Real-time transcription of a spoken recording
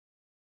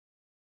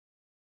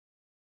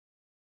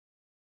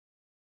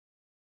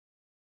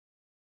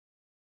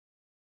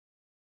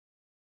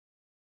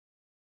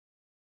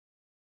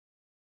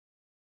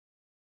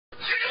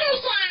taco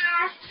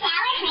shell,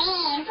 sour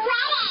cream,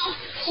 lettuce,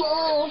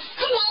 cheese,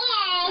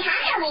 tomatoes,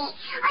 taco meat,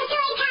 or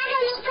soy taco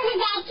meat for the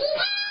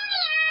vegetarians.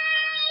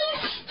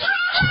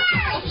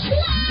 Tacos!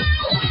 Yeah!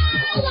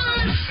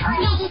 Or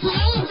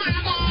vegetarian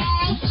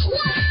tacos.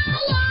 Yeah!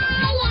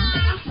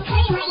 Put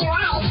in what you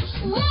like.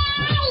 Yeah!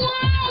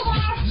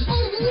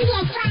 It's easy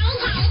as frying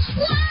cake.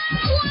 Yeah!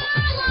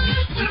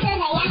 Tacos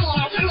are yummy in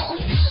our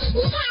tummies.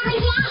 You can have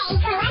one today for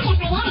lunch or for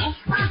dinner,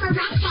 or for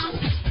breakfast.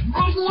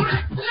 Or if you don't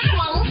have any, go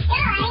on and get some.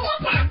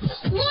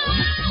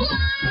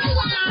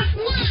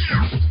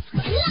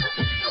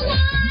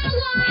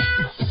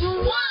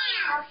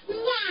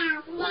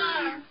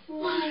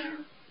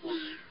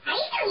 Are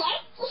you still here?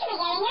 You should be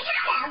getting your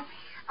taco.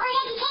 Or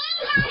vegetarian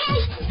tacos.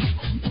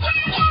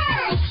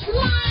 Tacos!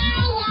 Or vegetarian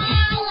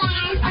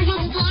tacos.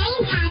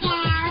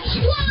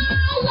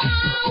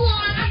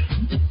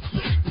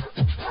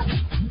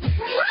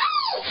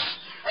 Wait!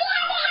 We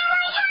have to have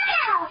our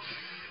taco!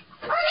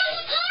 Or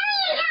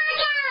vegetarian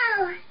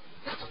taco!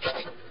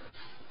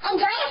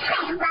 Enjoy the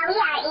clip while we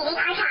are eating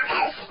our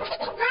tacos.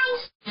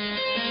 Lunch.